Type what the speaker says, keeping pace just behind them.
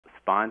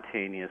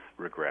spontaneous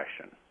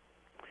regression,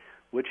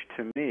 which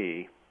to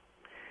me,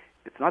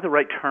 it's not the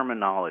right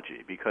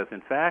terminology, because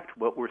in fact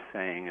what we're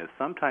saying is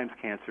sometimes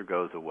cancer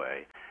goes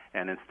away,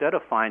 and instead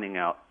of finding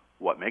out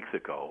what makes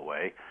it go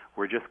away,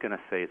 we're just going to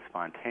say it's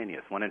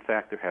spontaneous, when in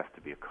fact there has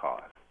to be a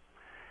cause.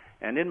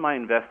 And in my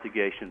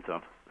investigations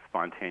of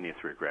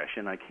spontaneous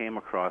regression, I came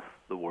across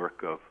the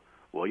work of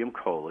William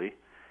Coley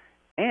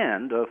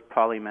and of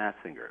Polly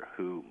Matzinger,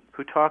 who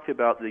talked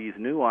about these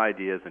new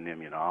ideas in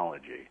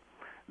immunology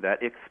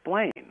that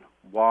explain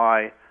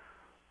why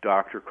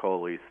Dr.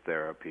 Coley's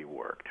therapy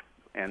worked.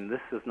 And this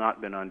has not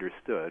been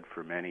understood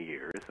for many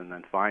years, and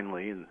then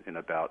finally, in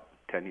about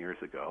 10 years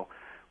ago,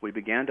 we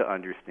began to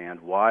understand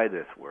why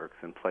this works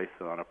and place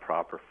it on a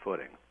proper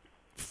footing.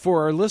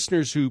 For our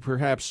listeners who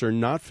perhaps are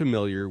not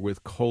familiar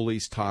with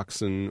Coley's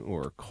toxin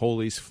or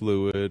Coley's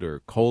fluid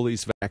or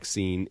Coley's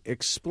vaccine,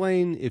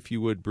 explain, if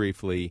you would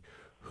briefly,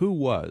 who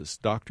was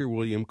Dr.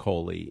 William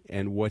Coley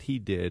and what he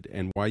did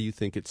and why you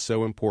think it's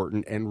so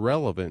important and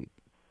relevant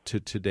to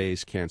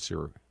today's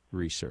cancer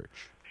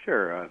research.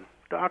 Sure.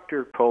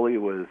 Dr. Coley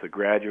was a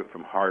graduate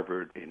from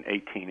Harvard in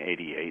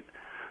 1888,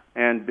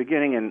 and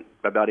beginning in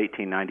about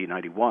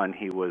 1890-91,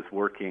 he was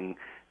working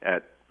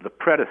at the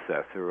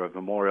predecessor of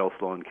Memorial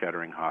Sloan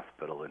Kettering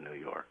Hospital in New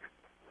York.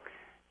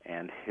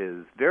 And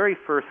his very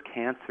first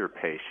cancer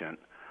patient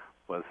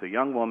was a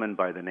young woman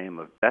by the name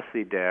of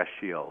Bessie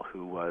Dashiell,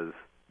 who was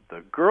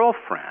the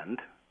girlfriend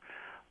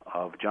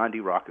of John D.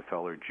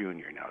 Rockefeller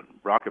Jr. Now,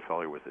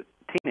 Rockefeller was a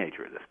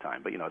teenager at this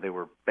time, but, they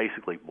were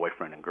basically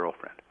boyfriend and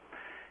girlfriend.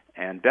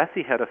 And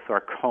Bessie had a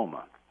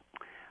sarcoma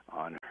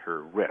on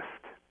her wrist.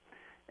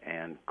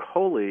 And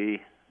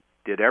Coley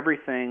did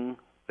everything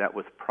that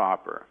was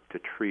proper to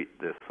treat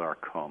this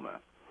sarcoma.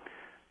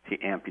 He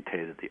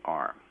amputated the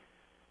arm.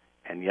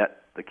 And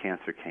yet the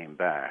cancer came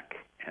back,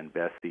 and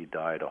Bessie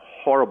died a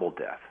horrible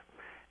death.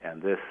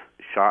 And this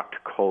shocked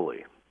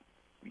Coley.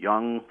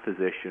 Young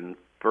physician,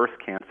 first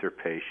cancer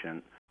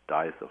patient,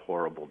 dies a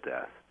horrible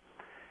death.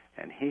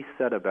 And he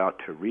set about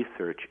to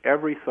research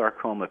every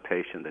sarcoma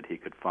patient that he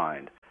could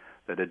find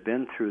that had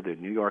been through the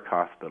New York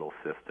hospital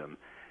system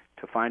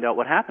to find out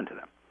what happened to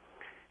them.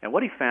 And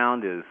what he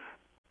found is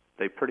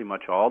they pretty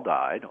much all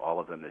died, all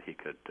of them that he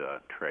could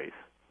trace,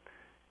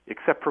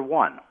 except for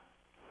one.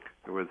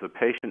 There was a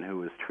patient who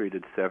was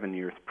treated 7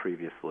 years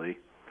previously,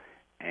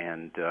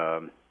 and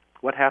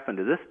what happened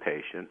to this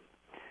patient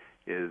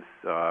is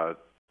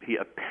he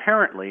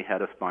apparently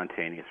had a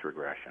spontaneous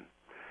regression.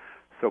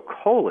 So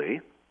Coley,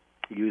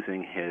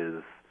 using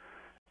his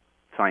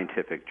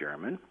scientific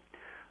German,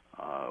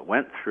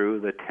 went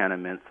through the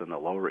tenements on the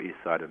Lower East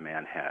Side of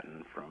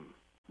Manhattan from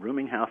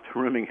rooming house to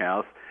rooming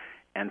house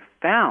and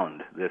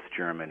found this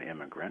German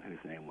immigrant whose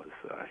name was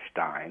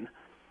Stein.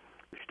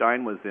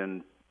 Stein was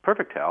in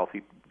perfect health.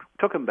 He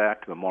took him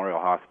back to Memorial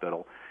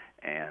Hospital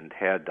and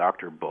had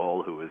Dr.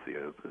 Bull, who was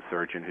the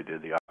surgeon who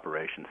did the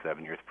operation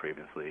 7 years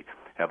previously,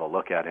 have a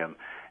look at him,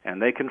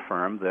 and they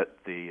confirmed that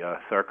the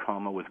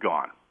sarcoma was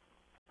gone.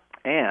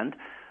 And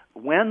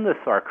when the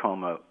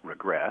sarcoma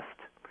regressed,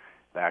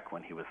 back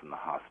when he was in the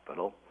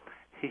hospital,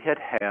 he had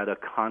had a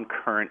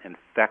concurrent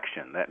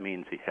infection. That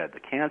means he had the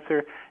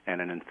cancer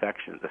and an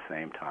infection at the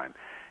same time.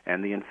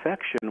 And the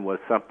infection was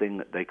something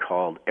that they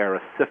called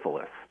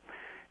erysipelas.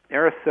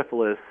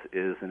 Erysipelas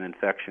is an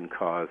infection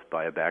caused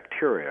by a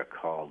bacteria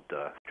called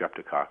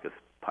Streptococcus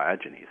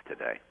pyogenes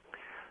today.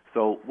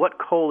 So what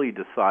Coley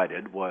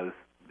decided was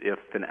if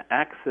an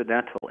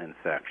accidental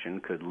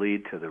infection could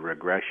lead to the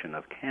regression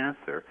of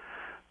cancer,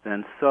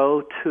 then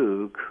so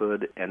too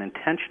could an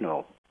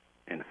intentional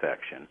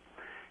infection.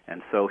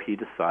 And so he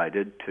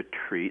decided to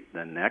treat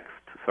the next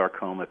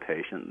sarcoma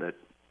patient that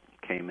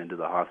came into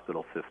the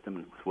hospital system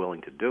and was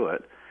willing to do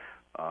it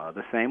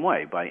the same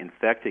way, by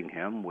infecting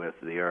him with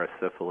the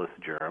erysipelas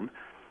germ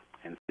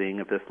and seeing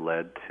if this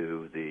led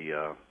to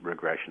the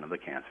regression of the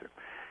cancer.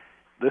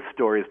 This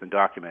story has been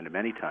documented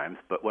many times,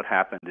 but what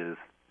happened is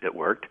it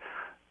worked.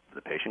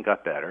 The patient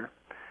got better,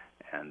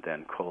 and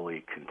then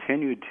Coley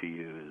continued to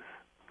use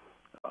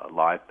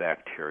live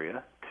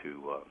bacteria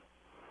to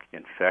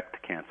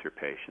infect cancer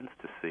patients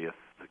to see if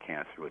the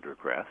cancer would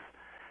regress.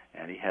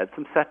 And he had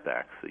some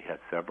setbacks. He had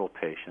several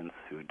patients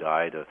who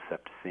died of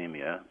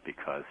septicemia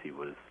because he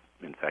was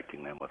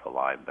infecting them with a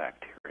live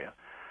bacteria.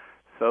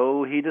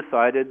 So he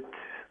decided,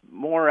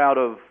 more out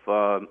of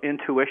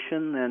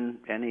intuition than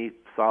any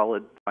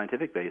solid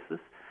scientific basis,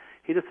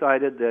 he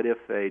decided that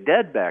if a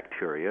dead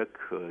bacteria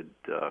could,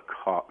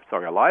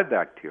 a live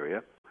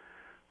bacteria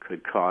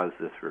could cause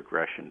this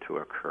regression to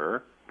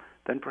occur,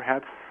 then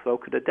perhaps so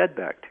could a dead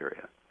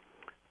bacteria.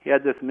 He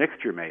had this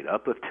mixture made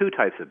up of two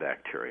types of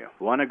bacteria,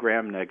 1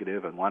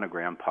 gram-negative and 1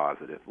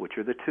 gram-positive, which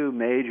are the two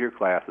major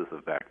classes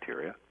of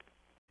bacteria.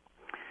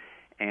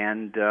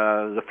 And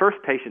the first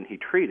patient he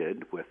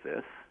treated with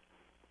this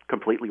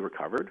completely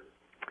recovered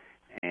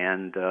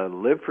and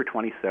lived for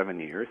 27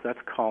 years.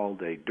 That's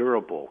called a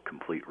durable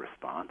complete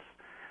response,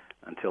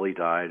 until he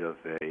died of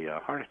a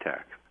heart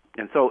attack.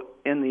 And so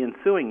in the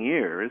ensuing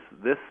years,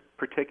 this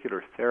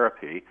particular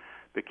therapy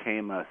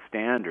became a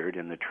standard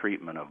in the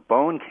treatment of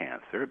bone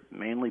cancer,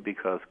 mainly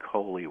because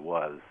Coley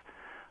was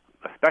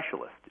a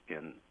specialist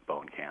in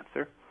bone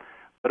cancer.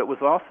 But it was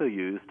also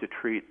used to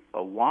treat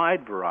a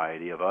wide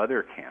variety of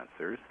other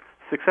cancers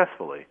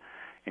successfully,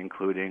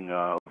 including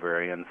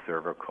ovarian,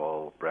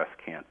 cervical, breast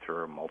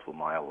cancer, multiple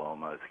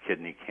myelomas,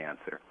 kidney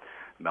cancer,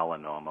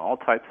 melanoma, all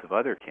types of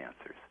other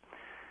cancers.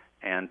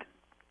 And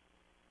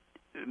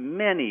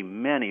many,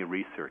 many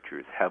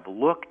researchers have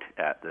looked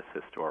at this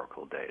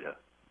historical data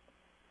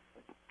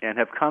and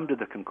have come to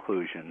the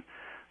conclusion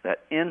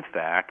that, in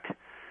fact,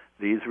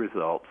 these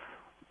results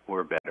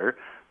were better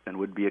than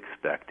would be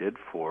expected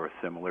for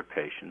similar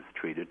patients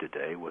treated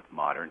today with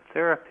modern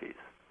therapies.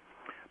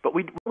 But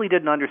we really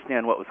didn't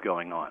understand what was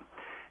going on.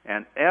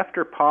 And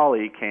after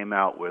Polly came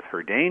out with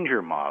her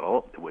danger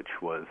model, which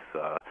was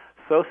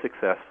so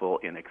successful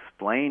in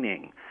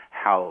explaining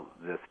how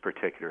this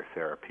particular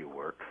therapy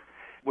works,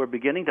 we're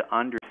beginning to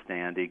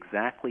understand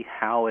exactly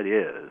how it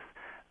is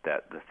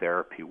that the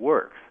therapy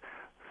works.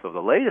 So the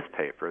latest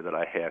paper that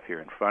I have here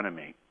in front of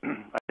me,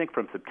 I think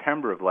from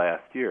September of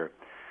last year,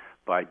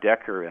 by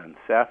Decker and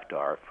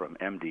Safdar from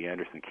MD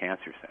Anderson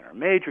Cancer Center, a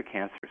major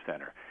cancer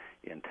center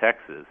in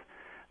Texas,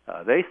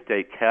 they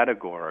state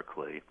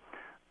categorically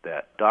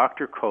that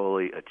Dr.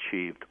 Coley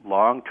achieved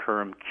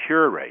long-term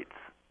cure rates,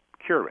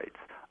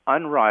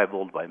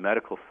 unrivaled by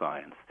medical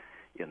science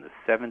in the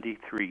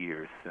 73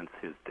 years since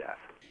his death.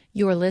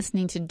 You're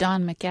listening to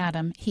Don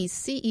MacAdam. He's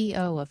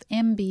CEO of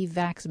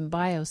MBVax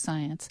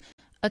Bioscience,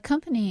 a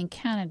company in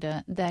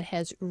Canada that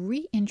has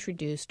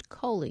reintroduced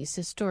Coley's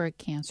historic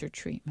cancer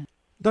treatment.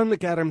 Don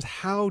MacAdams,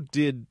 how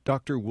did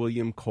Dr.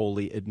 William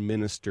Coley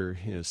administer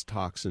his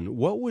toxin?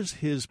 What was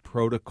his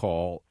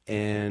protocol?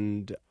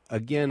 And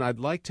again, I'd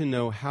like to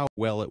know how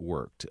well it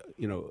worked.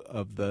 You know,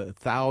 of the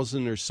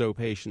 1,000 or so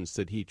patients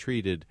that he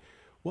treated,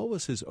 what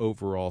was his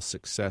overall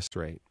success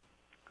rate?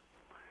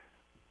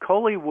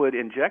 Coley would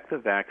inject the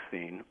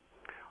vaccine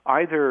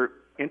either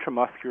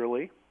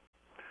intramuscularly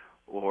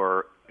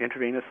or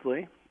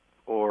intravenously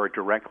or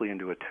directly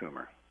into a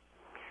tumor.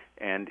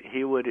 And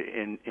he would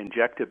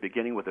inject it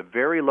beginning with a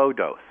very low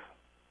dose,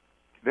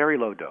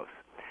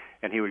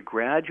 and he would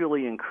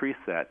gradually increase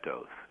that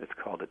dose. It's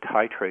called a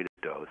titrated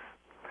dose,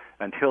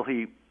 until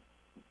he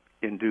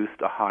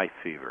induced a high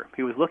fever.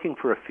 He was looking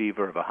for a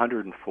fever of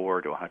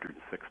 104 to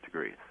 106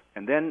 degrees.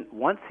 And then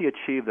once he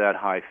achieved that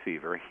high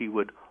fever, he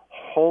would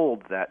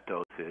hold that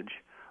dosage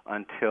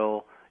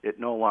until it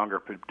no longer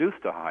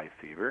produced a high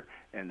fever,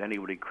 and then he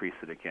would increase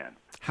it again.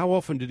 How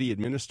often did he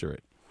administer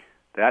it?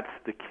 That's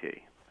the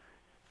key.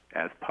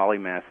 As Polly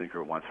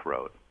Massinger once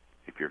wrote,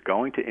 if you're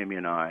going to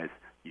immunize,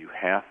 you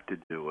have to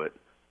do it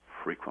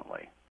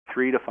frequently.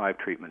 3 to 5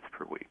 treatments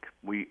per week.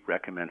 We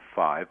recommend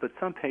 5, but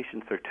some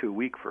patients are too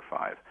weak for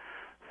 5.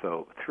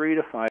 So 3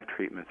 to 5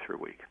 treatments per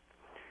week.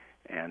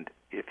 And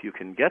if you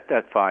can get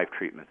that 5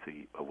 treatments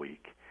a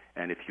week,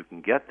 and if you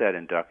can get that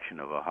induction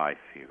of a high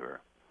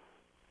fever,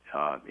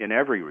 in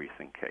every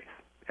recent case,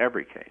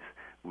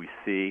 we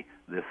see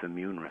this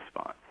immune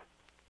response.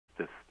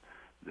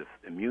 This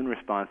immune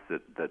response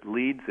that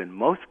leads, in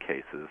most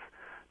cases,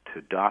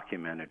 to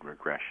documented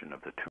regression of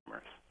the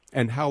tumors.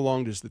 And how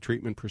long does the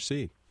treatment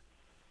proceed?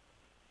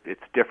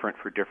 It's different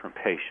for different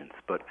patients,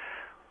 but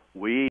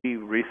we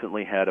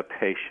recently had a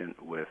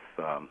patient with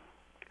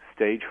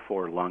stage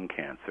 4 lung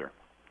cancer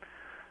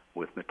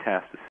with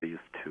metastases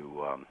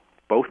to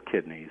both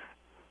kidneys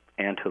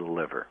and to the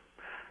liver.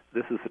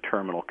 This is a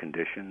terminal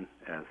condition,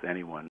 as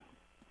anyone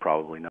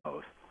probably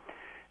knows.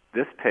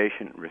 This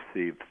patient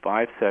received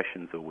 5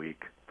 sessions a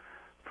week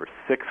for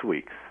 6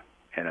 weeks,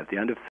 and at the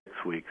end of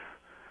 6 weeks,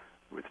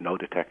 with no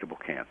detectable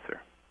cancer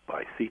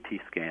by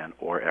CT scan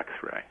or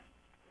X-ray.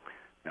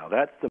 Now,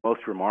 that's the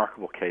most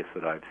remarkable case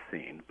that I've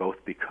seen, both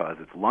because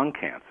it's lung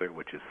cancer,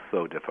 which is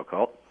so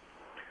difficult,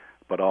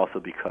 but also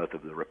because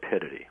of the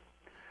rapidity.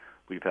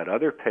 We've had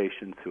other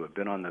patients who have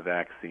been on the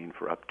vaccine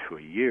for up to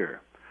a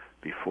year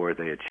before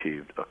they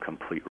achieved a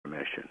complete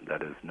remission,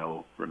 that is,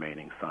 no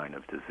remaining sign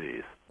of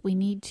disease. We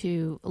need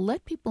to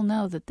let people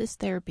know that this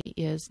therapy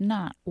is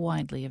not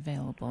widely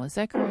available. Is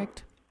that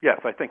correct? Yes,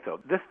 I think so.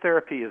 This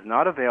therapy is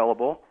not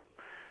available.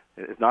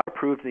 It is not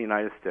approved in the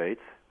United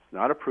States. It's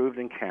not approved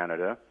in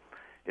Canada.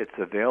 It's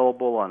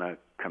available on a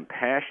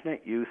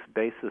compassionate use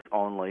basis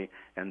only,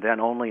 and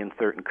then only in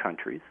certain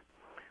countries.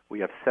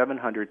 We have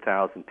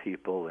 700,000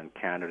 people in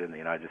Canada and the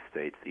United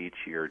States each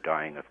year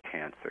dying of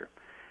cancer.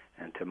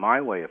 And to my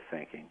way of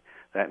thinking,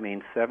 that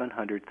means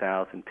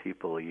 700,000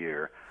 people a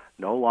year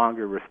no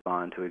longer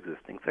respond to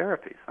existing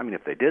therapies. I mean,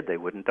 if they did, they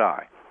wouldn't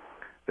die.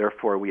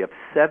 Therefore, we have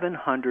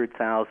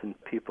 700,000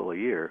 people a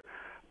year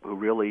who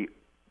really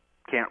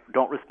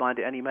don't respond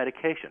to any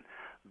medication.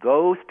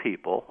 Those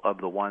people, of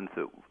the ones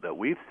that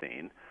we've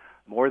seen,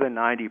 more than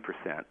 90%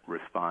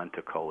 respond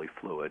to Coley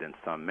fluid in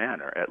some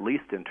manner, at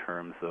least in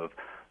terms of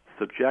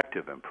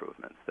subjective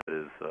improvements, that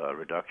is,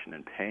 reduction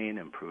in pain,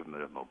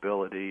 improvement of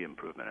mobility,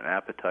 improvement in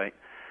appetite.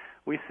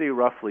 We see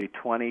roughly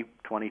 22%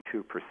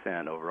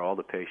 over all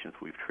the patients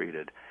we've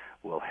treated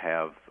will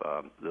have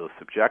those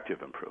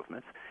subjective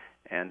improvements,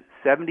 and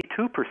 72%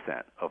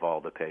 of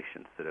all the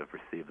patients that have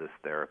received this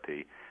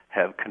therapy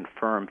have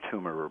confirmed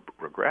tumor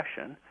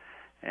regression,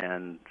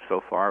 and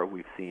so far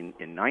we've seen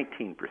in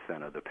 19%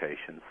 of the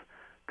patients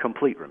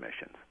complete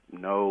remissions,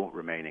 no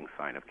remaining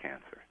sign of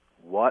cancer.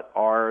 What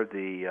are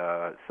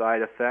the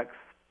side effects?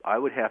 I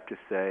would have to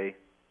say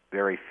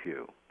very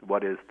few.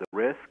 What is the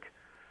risk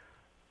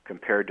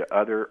compared to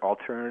other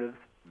alternatives?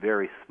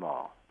 Very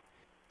small.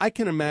 I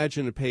can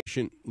imagine a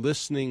patient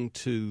listening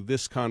to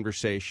this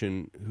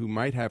conversation who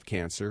might have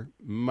cancer,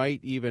 might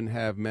even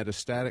have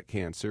metastatic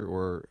cancer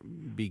or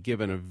be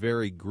given a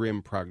very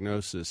grim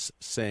prognosis,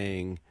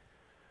 saying,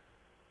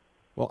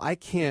 well, I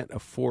can't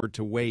afford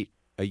to wait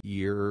a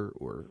year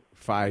or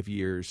 5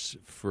 years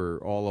for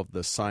all of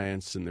the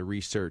science and the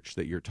research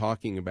that you're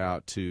talking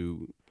about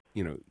to,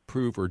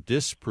 prove or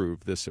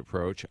disprove this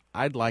approach.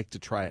 I'd like to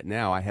try it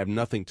now. I have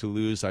nothing to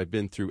lose. I've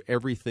been through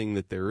everything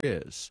that there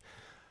is.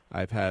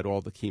 I've had all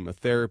the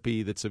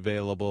chemotherapy that's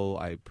available.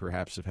 I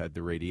perhaps have had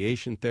the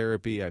radiation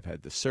therapy. I've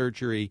had the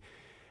surgery.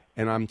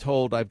 And I'm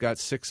told I've got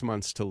 6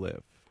 months to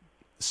live.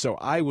 So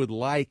I would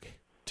like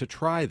to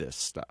try this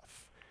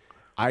stuff.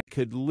 I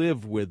could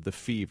live with the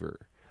fever.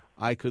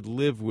 I could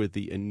live with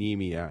the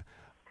anemia.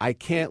 I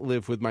can't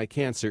live with my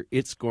cancer.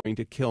 It's going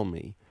to kill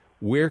me.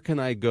 Where can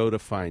I go to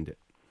find it?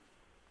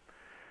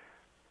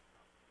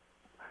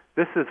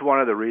 This is one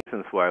of the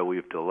reasons why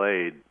we've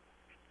delayed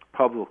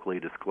publicly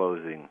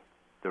disclosing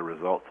the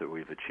results that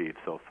we've achieved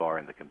so far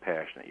in the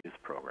compassionate use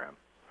program.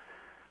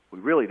 We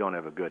really don't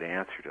have a good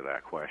answer to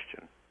that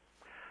question.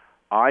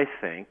 I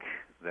think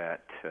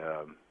that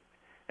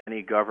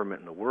any government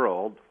in the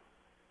world,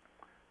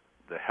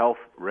 the health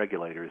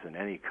regulators in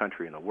any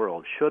country in the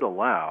world, should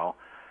allow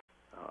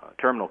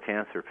terminal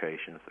cancer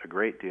patients a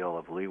great deal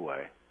of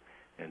leeway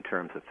in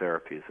terms of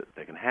therapies that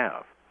they can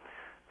have.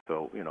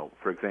 So,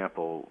 for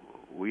example,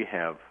 we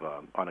have,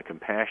 on a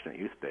compassionate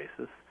use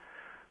basis,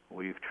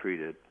 we've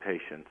treated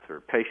patients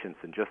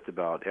in just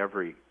about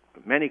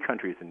many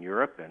countries in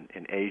Europe and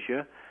in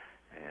Asia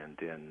and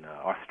in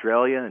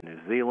Australia and New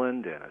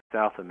Zealand and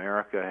South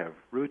America have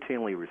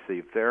routinely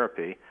received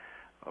therapy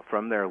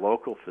from their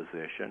local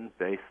physician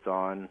based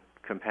on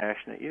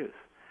compassionate use.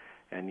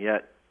 And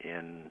yet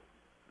in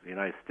the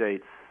United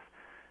States,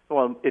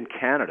 in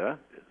Canada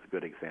is a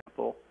good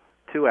example,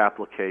 2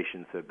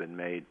 applications have been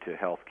made to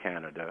Health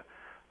Canada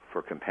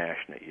for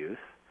compassionate use,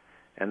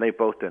 and they've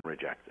both been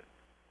rejected.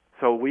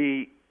 So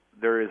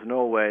there is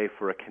no way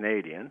for a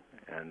Canadian,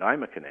 and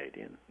I'm a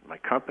Canadian, my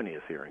company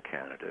is here in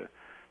Canada,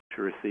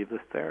 to receive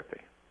this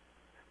therapy.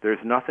 There's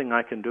nothing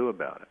I can do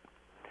about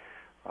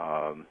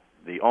it.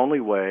 The only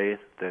way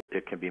that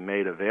it can be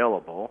made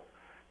available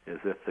is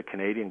if the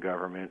Canadian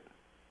government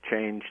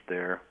changed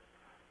their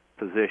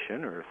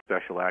position or a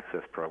special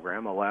access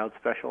program allowed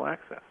special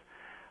access.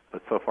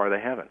 But so far they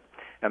haven't.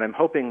 And I'm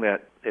hoping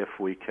that if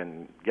we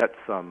can get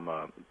some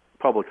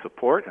public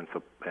support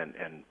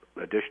and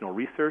additional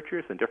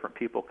researchers and different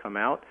people come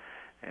out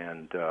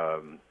and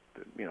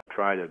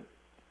try to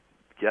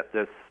get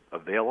this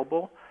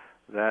available,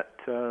 that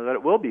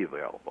it will be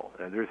available.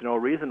 And there's no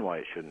reason why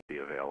it shouldn't be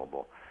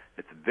available.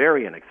 It's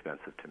very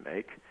inexpensive to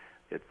make.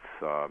 It's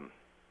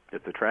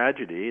a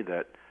tragedy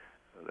that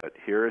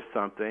here is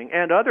something,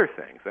 and other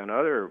things, and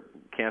other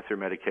cancer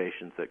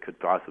medications that could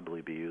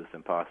possibly be used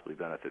and possibly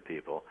benefit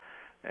people.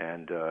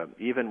 And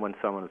even when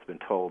someone has been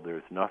told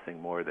there's nothing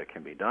more that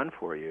can be done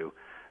for you,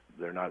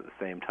 they're not at the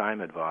same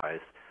time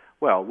advised,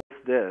 well,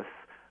 with this,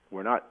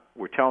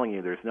 we're telling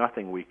you there's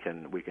nothing we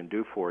can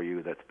do for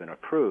you that's been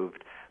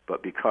approved,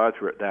 but because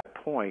we're at that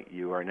point,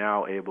 you are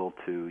now able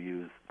to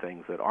use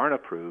things that aren't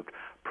approved,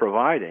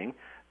 providing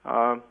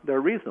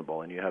they're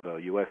reasonable, and you have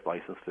a U.S.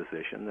 licensed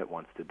physician that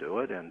wants to do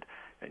it, and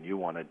you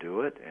want to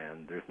do it,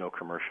 and there's no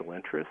commercial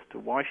interest.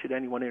 Why should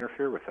anyone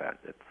interfere with that?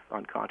 It's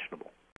unconscionable.